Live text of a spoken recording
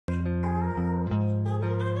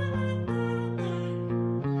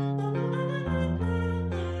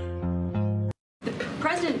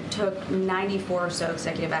president took 94 or so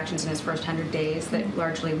executive actions in his first 100 days that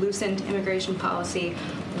largely loosened immigration policy.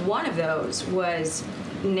 One of those was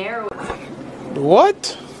narrowing...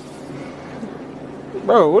 What?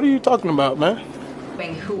 Bro, what are you talking about, man?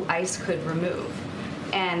 ...who ICE could remove.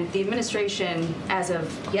 And the administration, as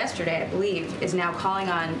of yesterday, I believe, is now calling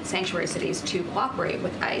on sanctuary cities to cooperate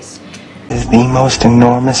with ICE. This is the most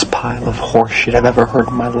enormous pile of horseshit I've ever heard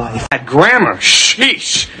in my life. That grammar,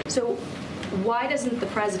 sheesh! So why doesn't the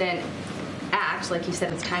president act like he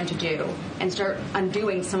said it's time to do and start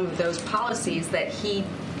undoing some of those policies that he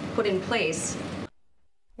put in place?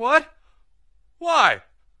 What? Why?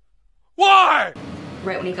 Why?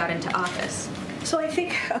 Right when he got into office. So I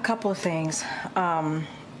think a couple of things.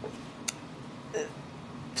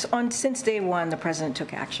 Since day one, the president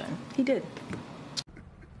took action. He did.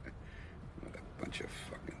 What a bunch of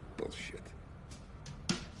fucking bullshit.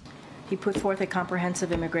 He put forth a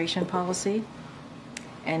comprehensive immigration policy,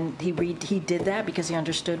 and he did that because he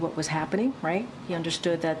understood what was happening, right? He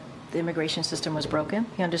understood that the immigration system was broken.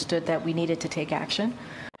 He understood that we needed to take action.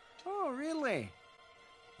 Oh, really?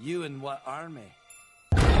 You in what army?